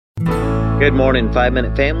Good morning,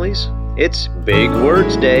 5-Minute Families. It's Big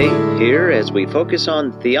Words Day here as we focus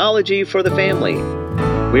on theology for the family.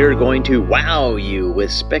 We're going to wow you with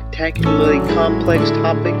spectacularly complex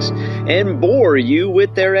topics and bore you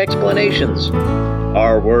with their explanations.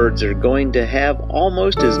 Our words are going to have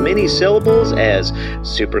almost as many syllables as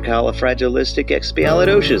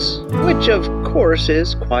supercalifragilisticexpialidocious, which of course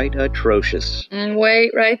is quite atrocious.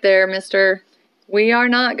 Wait right there, mister. We are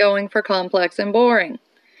not going for complex and boring.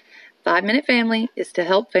 5-Minute Family is to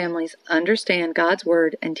help families understand God's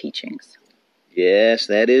Word and teachings. Yes,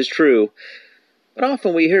 that is true. But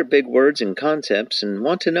often we hear big words and concepts and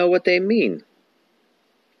want to know what they mean.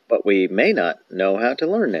 But we may not know how to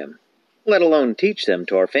learn them, let alone teach them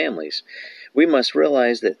to our families. We must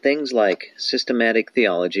realize that things like systematic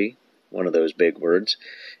theology, one of those big words,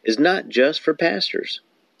 is not just for pastors.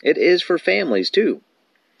 It is for families too.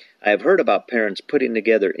 I have heard about parents putting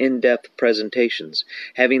together in-depth presentations,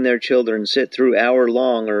 having their children sit through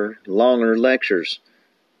hour-long or longer lectures.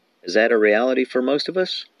 Is that a reality for most of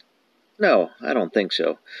us? No, I don't think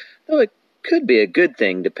so, though it could be a good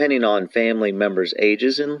thing depending on family members'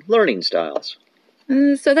 ages and learning styles.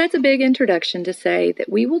 So that's a big introduction to say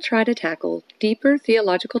that we will try to tackle deeper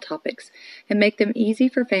theological topics and make them easy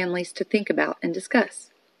for families to think about and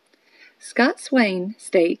discuss. Scott Swain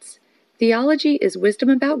states, "Theology is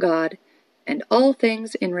wisdom about God and all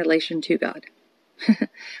things in relation to God."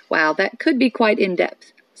 Wow, that could be quite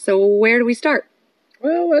in-depth. So where do we start?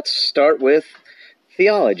 Well, let's start with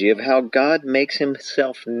theology of how God makes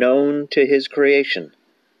himself known to his creation.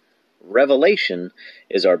 Revelation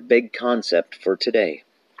is our big concept for today.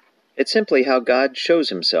 It's simply how God shows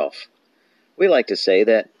himself. We like to say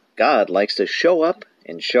that God likes to show up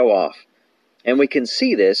and show off. And we can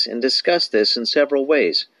see this and discuss this in several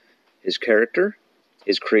ways. His character,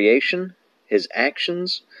 his creation, his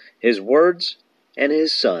actions, his words, and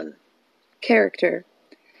his Son. Character.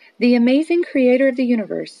 The amazing creator of the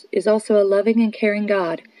universe is also a loving and caring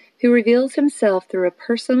God who reveals himself through a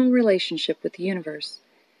personal relationship with the universe.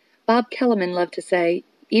 Bob Kellerman loved to say,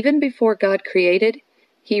 even before God created,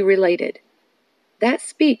 he related. That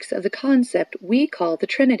speaks of the concept we call the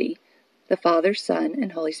Trinity, the Father, Son,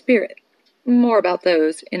 and Holy Spirit. More about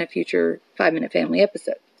those in a future 5-Minute Family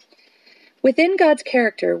episode. Within God's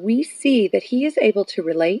character, we see that he is able to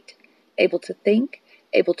relate, able to think,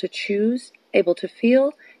 able to choose, able to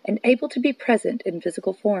feel, and able to be present in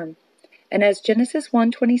physical form. And as Genesis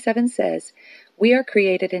 1:27 says, we are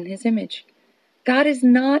created in his image. God is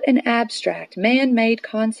not an abstract, man-made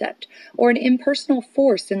concept or an impersonal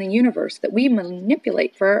force in the universe that we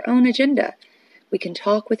manipulate for our own agenda. We can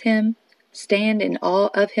talk with him, stand in awe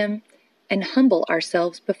of him, and humble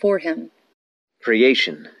ourselves before him.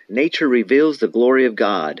 Creation. Nature reveals the glory of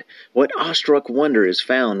God. What awestruck wonder is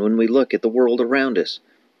found when we look at the world around us.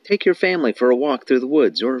 Take your family for a walk through the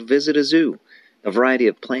woods or visit a zoo. A variety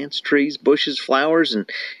of plants, trees, bushes, flowers, and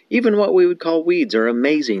even what we would call weeds are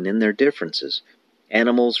amazing in their differences.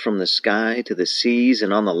 Animals from the sky to the seas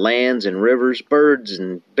and on the lands and rivers, birds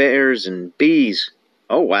and bears and bees.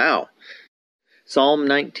 Oh, wow. Psalm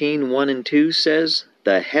 19:1 and 2 says,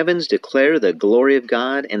 "The heavens declare the glory of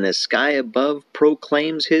God, and the sky above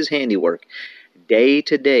proclaims his handiwork. Day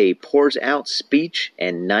to day pours out speech,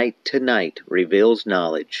 and night to night reveals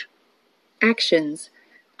knowledge." Actions.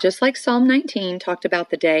 Just like Psalm 19 talked about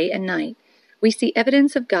the day and night, we see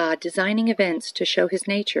evidence of God designing events to show his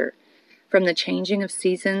nature, from the changing of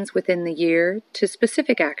seasons within the year to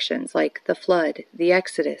specific actions like the flood, the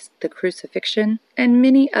Exodus, the crucifixion, and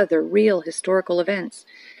many other real historical events.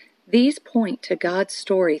 These point to God's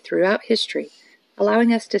story throughout history,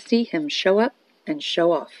 allowing us to see him show up and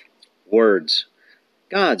show off. Words.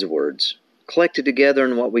 God's words, collected together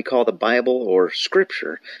in what we call the Bible or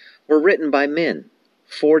Scripture, were written by men,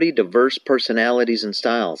 40 diverse personalities and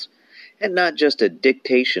styles, and not just a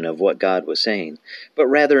dictation of what God was saying, but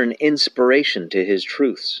rather an inspiration to his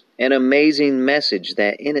truths, an amazing message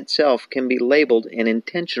that in itself can be labeled an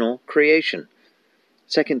intentional creation.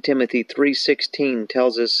 2 Timothy 3:16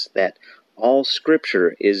 tells us that all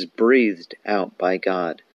Scripture is breathed out by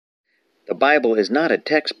God. The Bible is not a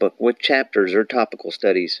textbook with chapters or topical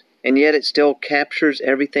studies, and yet it still captures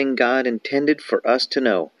everything God intended for us to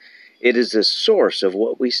know. It is the source of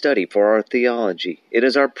what we study for our theology. It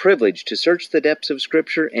is our privilege to search the depths of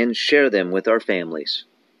Scripture and share them with our families.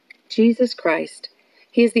 Jesus Christ.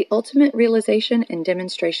 He is the ultimate realization and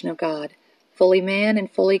demonstration of God, fully man and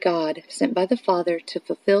fully God, sent by the Father to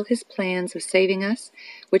fulfill his plans of saving us,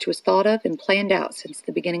 which was thought of and planned out since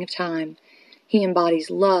the beginning of time. He embodies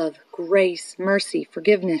love, grace, mercy,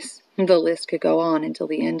 forgiveness. The list could go on until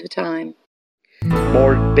the end of time.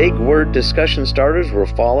 More big word discussion starters will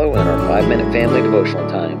follow in our 5-minute family devotional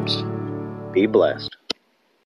times. Be blessed.